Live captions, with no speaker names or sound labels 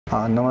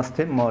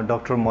नमस्ते, म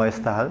doctor Mahesh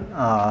Dahal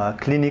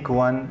clinic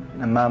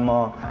 1 मा म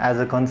एज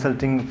अ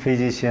कन्सल्टिङ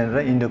फिजिशियन र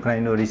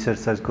इन्डोक्राइन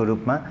रिसर्चरको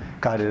रूपमा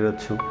कार्यरत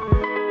छु।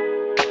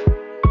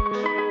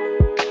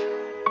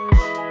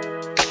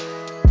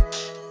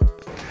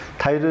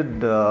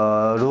 थाइरोइड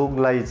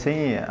रोगलाई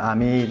चाहिँ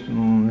हामी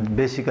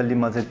बेसिकली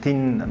म चाहिँ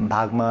 3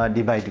 भागमा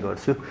डिभाइड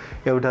गर्छु।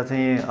 एउटा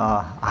चाहिँ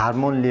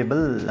हार्मोन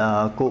लेभल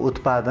को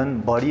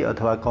उत्पादन बढी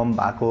अथवा कम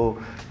भएको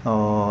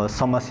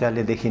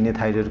समस्याले देखिने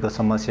थाइरोइडको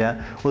समस्या।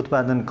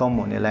 उत्पादन कम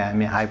हुनेलाई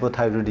हामी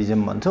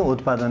हाइपोथाइरोइडिजम भन्छौँ,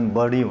 उत्पादन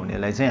बढी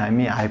हुनेलाई चाहिँ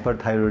हामी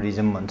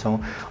हाइपरथाइरोइडिजम भन्छौँ।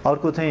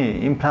 अर्को चाहिँ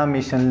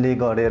इन्फ्लामेसनले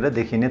गरेर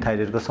देखिने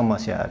थाइरोइडको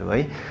समस्याहरू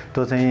है,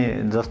 त्यो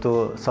चाहिँ जस्तो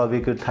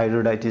सर्भिकल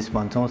थाइरोइडाइटिस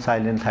भन्छौँ,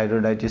 साइलेन्ट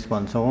थाइरोइडाइटिस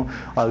भन्छौँ,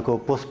 अर्को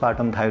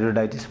पोस्टपार्टम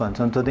थाइरोइडाइटिस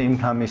भन्छौँ, त्यो चाहिँ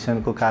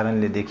इन्फ्लामेसनको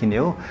कारणले देखिने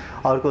हो।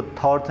 अर्को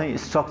थर्ड चाहिँ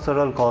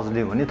स्ट्रक्चरल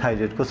कजले हुने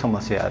थाइरोइडको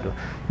समस्याहरू,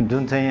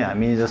 जुन चाहिँ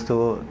हामी जस्तो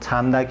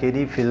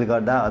छाम्दाखेरि फिल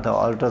गर्दा अथवा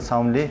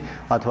अल्ट्रासाउन्डले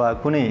अथवा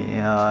कुनै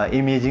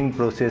इमेजिङ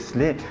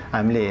प्रोसेसले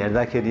हामीले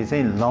हेर्दाखेरि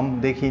चाहिँ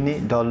लम्प देखिने,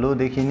 डल्लो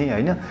देखिने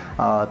होइन,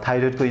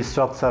 थाइरोइडको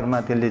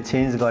स्ट्रक्चरमा त्यसले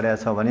चेन्ज गरेको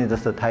छ भने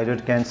जस्तो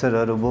थाइरोइड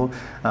क्यान्सरहरू भयो,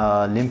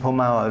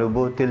 लिम्फोमाहरू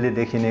भयो, त्यसले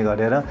देखिने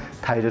गरेर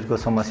थाइरोइडको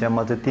समस्या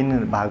म चाहिँ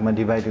 3 भागमा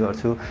डिभाइड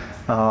गर्छु।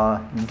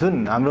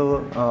 जुन हाम्रो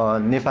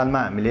नेपालमा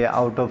हामीले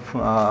आउट अफ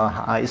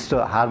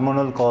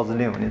हार्मोनल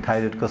कजले हुने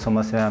थाइरोइडको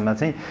समस्यामा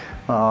चाहिँ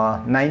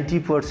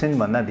 90%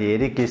 भन्दा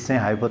धेरै केस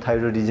चाहिँ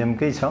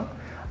हाइपोथाइरोइडिजमकै छ।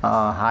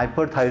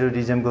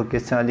 हाइपरथाइरोइडिजमको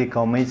केस चाहिँ अलिक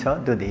कमै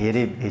छ, त्यो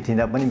धेरै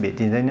भेटिँदा पनि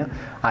भेटिँदैन।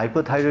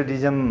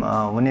 हाइपोथाइरोइडिजम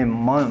हुने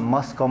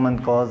मोस्ट कमन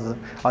कज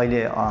अहिले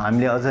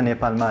हामीले अझ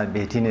नेपालमा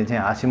भेटिने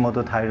चाहिँ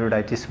हासिमोतो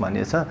थाइरोइडाइटिस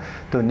भन्ने छ।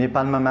 त्यो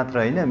नेपालमा मात्र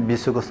होइन,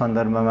 विश्वको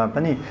सन्दर्भमा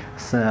पनि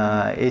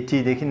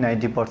 80 देखि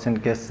 90%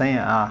 केस चाहिँ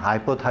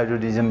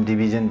हाइपोथाइरोइडिजम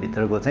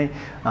डिभिजनभित्रको चाहिँ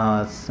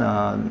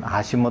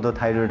हासिमोतो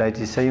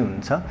थाइरोइडाइटिसै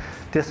हुन्छ।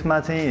 त्यसमा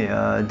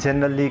चाहिँ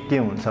जेनरली के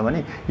हुन्छ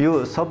भने यो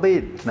सबै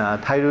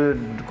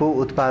थाइरोइडको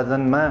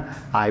उत्पादनमा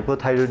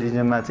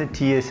हाइपोथाइरोइडिजममा चाहिँ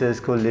टीएसएच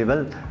को लेभल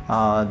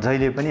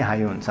जहिले पनि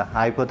हाई हुन्छ,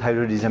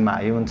 हाइपोथाइरोइडिजममा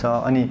हाई हुन्छ।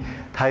 अनि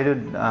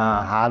थाइरोइड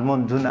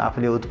हार्मोन जुन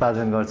आफूले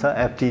उत्पादन गर्छ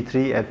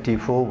FT3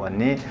 FT4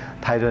 भन्ने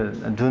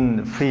थाइरोइड जुन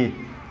फ्री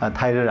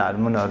थाइरोइड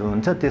हार्मोनहरू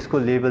हुन्छ त्यसको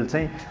लेभल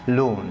चाहिँ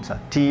लो हुन्छ।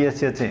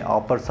 टीएसएच चाहिँ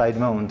अप्पर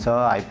साइडमा हुन्छ,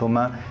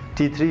 हाइपोमा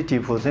T3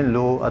 T4 चाहिँ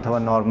लो अथवा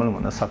नर्मल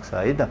हुन सक्छ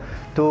है त।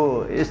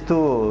 त्यो यस्तो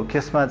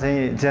केसमा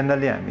चाहिँ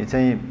जेनरली हामी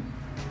चाहिँ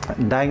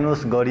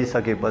डायग्नोस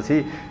गरिसकेपछि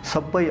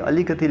सबै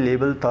अलिकति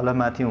लेभल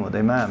तलमाथि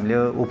हुँदैमा हामीले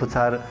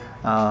उपचार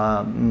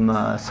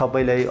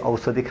सबैलाई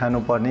औषधि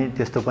खानुपर्ने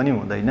त्यस्तो पनि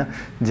हुँदैन।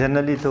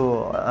 जेनरली त्यो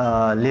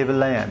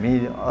लेभललाई हामी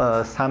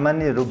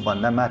सामान्य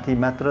रूपभन्दा माथि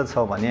मात्र छ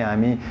भने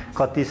हामी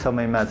कति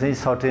समयमा चाहिँ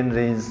सर्टेन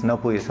रेन्ज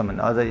नपुगेसम्म,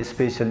 अझ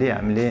स्पेसली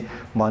हामीले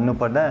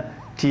भन्नुपर्दा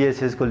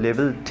टीएसएच को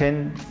लेभल 10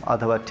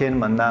 अथवा 10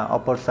 भन्दा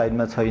अप्पर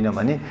साइडमा छैन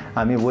भने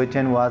हामी वेट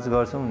एन्ड वाच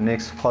गर्छौँ,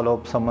 नेक्स्ट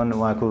फलोअपसम्म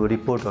उहाँको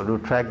रिपोर्टहरू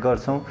ट्र्याक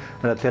गर्छौँ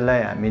र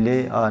त्यसलाई हामीले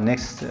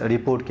नेक्स्ट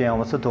रिपोर्ट के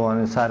आउँछ त्यो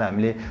अनुसार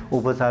हामीले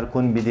उपचार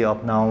कुन विधि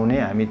अपनाउने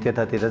हामी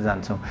त्यतातिर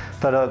जान्छौँ।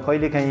 तर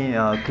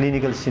कहिलेकाहीँ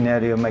क्लिनिकल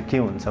सिनेरियोमा के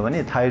हुन्छ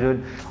भने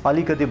थाइरोइड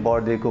अलिकति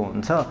बढेको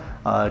हुन्छ,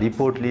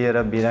 रिपोर्ट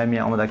लिएर बिरामी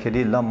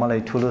आउँदाखेरि ल मलाई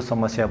ठुलो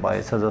समस्या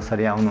भएछ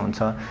जसरी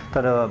आउनुहुन्छ।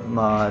 तर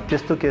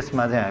त्यस्तो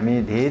केसमा चाहिँ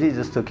हामी धेरै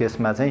जस्तो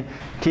केसमा चाहिँ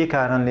के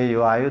कारणले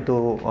यो आयो त्यो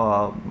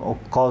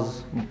कज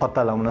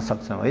पत्ता लगाउन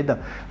सक्छौँ है त।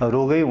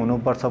 रोगै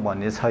हुनुपर्छ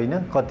भन्ने छैन।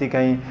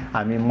 कतिकाहीँ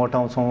हामी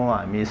मोटाउँछौँ,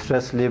 हामी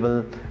स्ट्रेस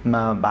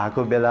लेभलमा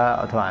भएको बेला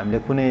अथवा हामीले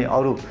कुनै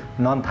अरू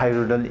नन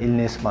थाइरोइडल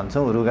इलनेस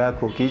भन्छौँ, रुगा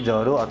खोकी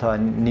ज्वरो अथवा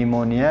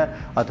निमोनिया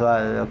अथवा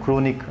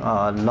क्रोनिक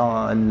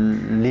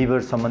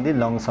लिभर सम्बन्धी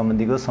लङ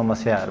सम्बन्धीको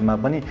समस्याहरूमा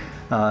पनि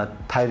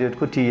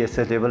थाइरोइडको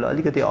टीएसएच लेभल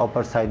अलिकति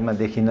अप्पर साइडमा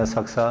देखिन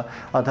सक्छ।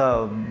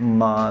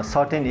 अथवा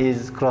सर्टेन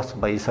एज क्रस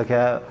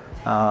भइसक्या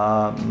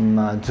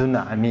जुन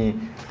हामी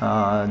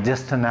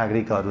ज्येष्ठ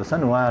नागरिकहरू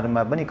छन्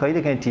उहाँहरूमा पनि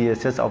कहिलेकाहीँ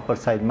टीएसएच अप्पर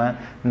साइडमा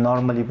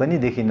नर्मली पनि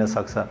देखिन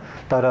सक्छ।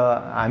 तर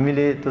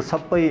हामीले त्यो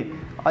सबै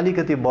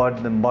अलिकति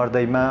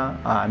बढ्दैमा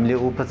हामीले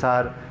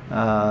उपचार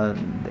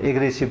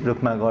एग्रेसिभ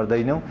रूपमा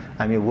गर्दैनौँ,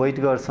 हामी वेट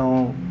गर्छौँ,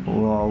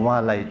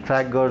 उहाँलाई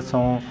ट्र्याक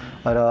गर्छौँ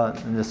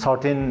र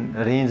सर्टेन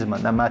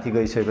रेन्जभन्दा माथि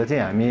गइसकेपछि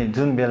हामी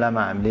जुन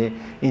बेलामा हामीले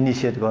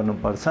इनिसिएट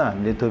गर्नुपर्छ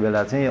हामीले त्यो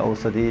बेला चाहिँ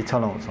औषधि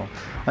चलाउँछौँ।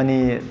 अनि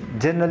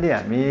जेनरली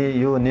हामी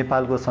यो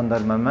नेपालको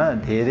सन्दर्भमा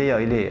धेरै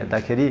अहिले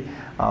हेर्दाखेरि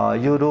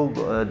यो रोग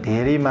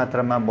धेरै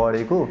मात्रामा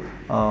बढेको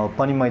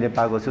पनि मैले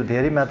पाएको छु।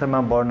 धेरै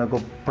मात्रामा बढ्नको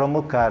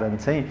प्रमुख कारण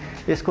चाहिँ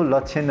यसको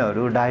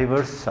लक्षणहरू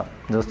डाइभर्स छ।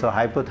 जस्तो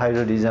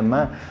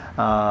हाइपोथाइरोइडिजममा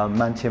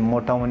मान्छे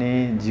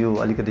मोटाउने, जिउ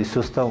अलिकति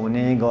सुस्त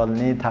हुने,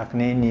 गल्ने,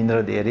 थाक्ने,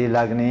 निन्द्रा धेरै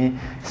लाग्ने,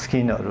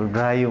 स्किनहरू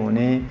ड्राई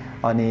हुने,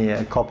 अनि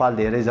कपाल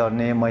धेरै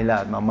झर्ने,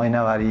 महिलाहरूमा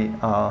महिनावारी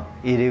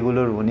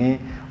इरेगुलर हुने,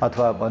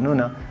 अथवा भनौँ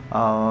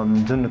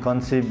न जुन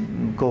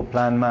कन्सिभको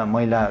प्लानमा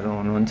महिलाहरू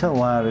हुनुहुन्छ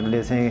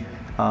उहाँहरूले चाहिँ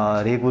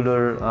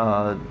रेगुलर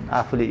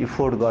आफूले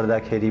इफोर्ट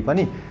गर्दाखेरि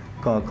पनि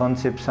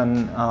कन्सेप्सन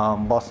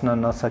बस्न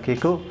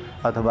नसकेको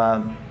अथवा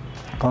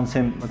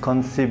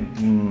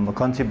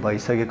कन्सिभ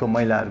भइसकेको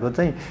महिलाहरूको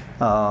चाहिँ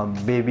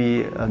बेबी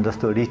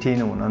जस्तो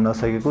रिटेन हुन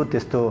नसकेको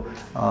त्यस्तो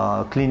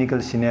क्लिनिकल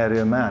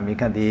सिनेरियोमा हामी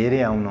कहाँ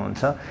धेरै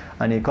आउनुहुन्छ।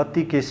 अनि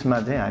कति केसमा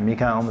चाहिँ हामी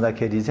कहाँ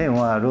आउँदाखेरि चाहिँ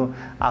उहाँहरू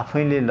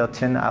आफैले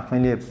लक्षण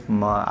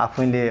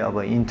आफैले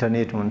अब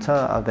इन्टरनेट हुन्छ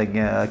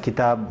अथवा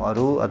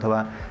किताबहरू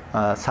अथवा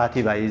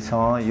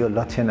साथीभाइसँग यो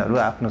लक्षणहरू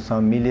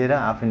आफ्नोसँग मिलेर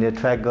आफैले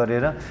ट्र्याक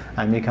गरेर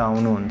हामी कहाँ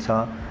आउनुहुन्छ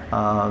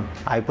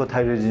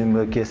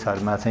हाइपोथाइरोइडिजमको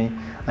केसहरूमा चाहिँ।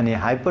 अनि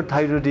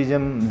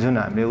हाइपरथाइरोइडिजम जुन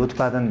हामीले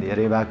उत्पादन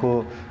धेरै भएको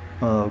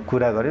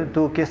कुरा गर्यो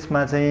त्यो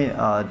केसमा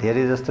चाहिँ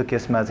धेरै जस्तो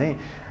केसमा चाहिँ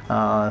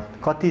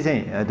कति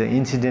चाहिँ त्यो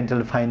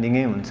इन्सिडेन्टल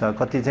फाइन्डिङै हुन्छ,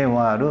 कति चाहिँ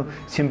उहाँहरू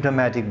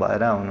सिम्प्टोमेटिक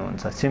भएर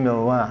आउनुहुन्छ।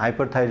 उहाँ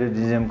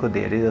हाइपरथाइरोइडिजमको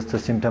धेरै जस्तो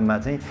सिम्प्टममा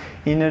चाहिँ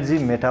इनर्जी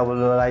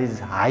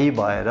मेटाबोलाइज हाई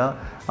भएर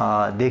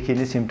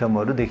देखिने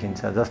सिम्प्टमहरू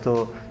देखिन्छ, जस्तो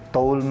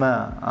तौलमा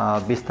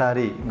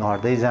बिस्तारै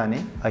घट्दै जाने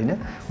होइन,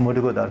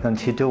 मुटुको धड्कन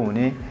छिटो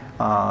हुने,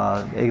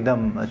 एकदम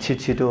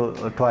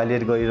छिटो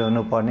टोयलेट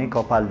गइरहनु पर्ने,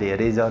 कपाल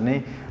धेरै झर्ने,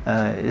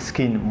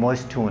 स्किन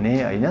मोइस्ट हुने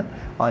होइन।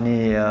 अनि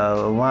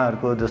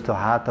उहाँहरूको जस्तो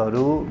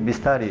हातहरू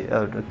बिस्तारै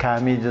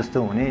कामी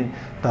जस्तो हुने,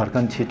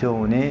 धड्कन छिटो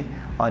हुने,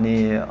 अनि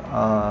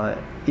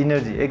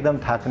इनर्जी एकदम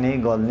थाक्ने,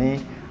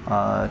 गल्ने,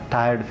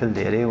 टायर्ड फिल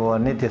धेरै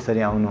गर्ने,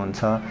 त्यसरी आउनुहुन्छ।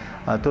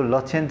 त्यो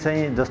लक्षण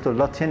चाहिँ जस्तो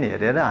लक्षण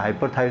हेरेर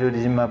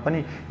हाइपरथाइरोइडिजममा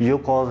पनि यो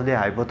कजले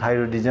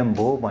हाइपोथाइरोइडिजम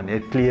भयो भनेर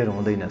क्लियर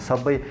हुँदैन।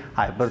 सबै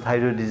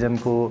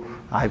हाइपरथाइरोइडिजमको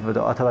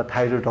अथवा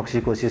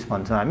थाइरोटोक्सिकोसिस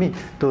भन्छौँ हामी,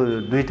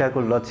 त्यो दुईटाको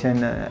लक्षण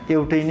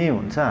एउटै नै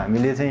हुन्छ।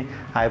 हामीले चाहिँ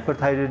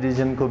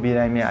हाइपरथाइरोइडिजमको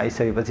बिरामी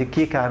आइसकेपछि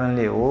के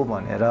कारणले हो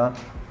भनेर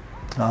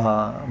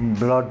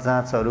ब्लड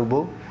जाँचहरू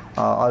भयो,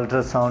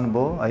 अल्ट्रासाउन्ड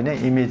भयो होइन,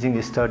 इमेजिङ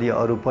स्टडी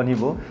अरू पनि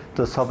भयो,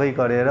 त्यो सबै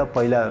गरेर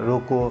पहिला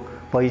रोगको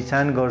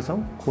पहिचान गर्छौँ,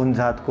 कुन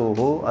जातको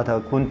हो अथवा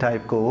कुन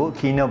टाइपको हो,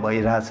 किन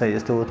भइरहेछ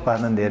यस्तो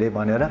उत्पादन धेरै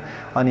भनेर,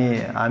 अनि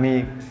हामी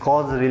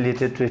कज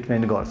रिलेटेड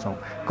ट्रिटमेन्ट गर्छौँ।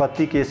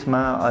 कति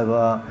केसमा अब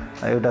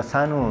एउटा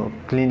सानो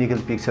क्लिनिकल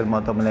पिक्चर म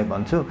तपाईँलाई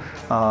भन्छु,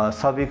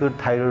 सबैको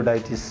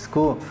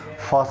थाइरोइडाइटिसको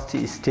first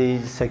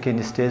stage,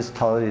 second stage,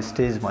 third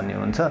stage भन्ने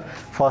हुन्छ।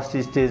 फर्स्ट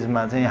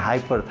स्टेजमा चाहिँ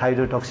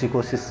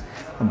हाइपरथाइरोटोक्सिकोसिस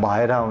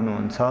भएर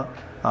आउनुहुन्छ।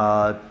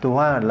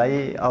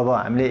 उहाँहरूलाई अब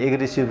हामीले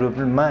एग्रेसिभ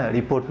रूपमा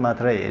रिपोर्ट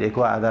मात्र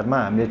हेरेको आधारमा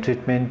हामीले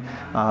ट्रिटमेन्ट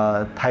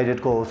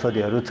थाइरोइडको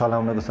औषधिहरू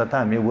चलाउनको सट्टा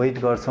हामी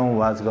वेट गर्छौँ,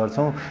 वाच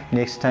गर्छौँ।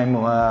 नेक्स्ट टाइम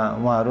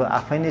उहाँहरू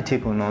आफै नै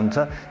ठिक हुनुहुन्छ,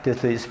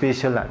 त्यस्तो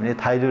स्पेसल हामीले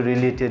थाइरोइड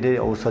रिलेटेडै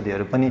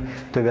औषधिहरू पनि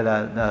त्यो बेला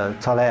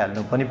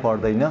चलाइहाल्नु पनि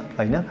पर्दैन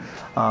होइन।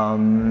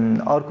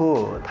 अर्को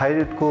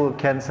थाइरोइडको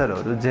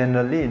क्यान्सरहरू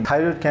जेनरली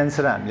थाइरोइड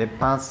क्यान्सर हामीले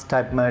 5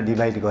 टाइपमा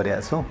डिभाइड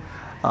गरेका छौँ।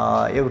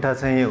 एउटा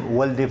चाहिँ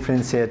वेल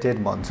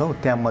डिफ्रेन्सिएटेड भन्छौँ,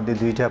 त्यहाँ मध्ये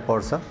दुईवटा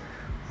पर्छ,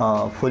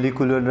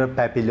 फोलिकुलर र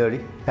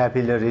प्यापिलरी।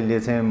 प्यापिलरीले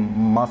चाहिँ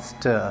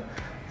मस्ट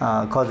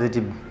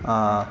कजेटिभ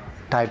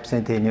टाइप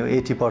चाहिँ त्यही नै हो,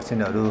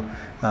 80%हरू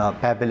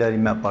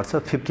प्यापिलरीमा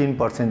पर्छ,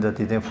 15%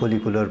 जति चाहिँ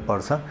फोलिकुलर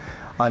पर्छ।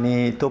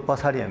 अनि त्यो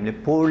पछाडि हामीले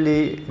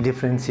पोरली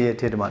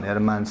डिफ्रेन्सिएटेड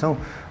भनेर मान्छौँ।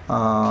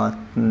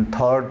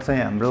 थर्ड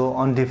चाहिँ हाम्रो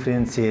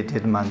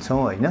अनडिफ्रेन्सिएटेड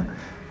मान्छौँ होइन।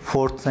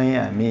 फोर्थ चाहिँ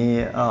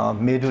हामी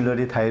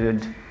मेडुलरी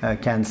थाइरोइड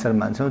क्यान्सर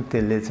मान्छौँ,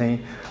 त्यसले चाहिँ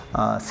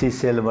सी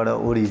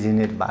सेलबाट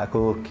ओरिजिनेट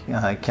भएको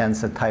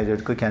क्यान्सर,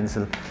 थाइरोइडको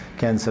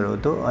क्यान्सर हो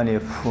त्यो। अनि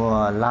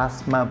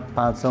लास्टमा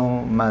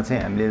पाँचौँमा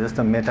चाहिँ हामीले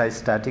जस्तो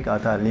मेटास्ट्याटिक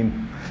अथवा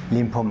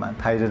लिम्फोमा,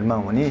 थाइरोइडमा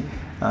हुने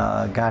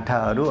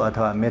गाँठाहरू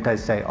अथवा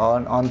मेटास्ट्याटिक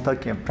अन्त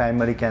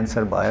प्राइमरी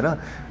क्यान्सर भएर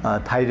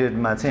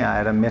थाइरोइडमा चाहिँ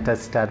आएर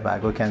मेटास्ट्याट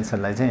भएको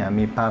क्यान्सरलाई चाहिँ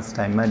हामी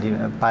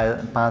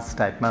 5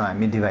 टाइपमा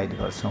हामी डिभाइड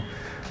गर्छौँ।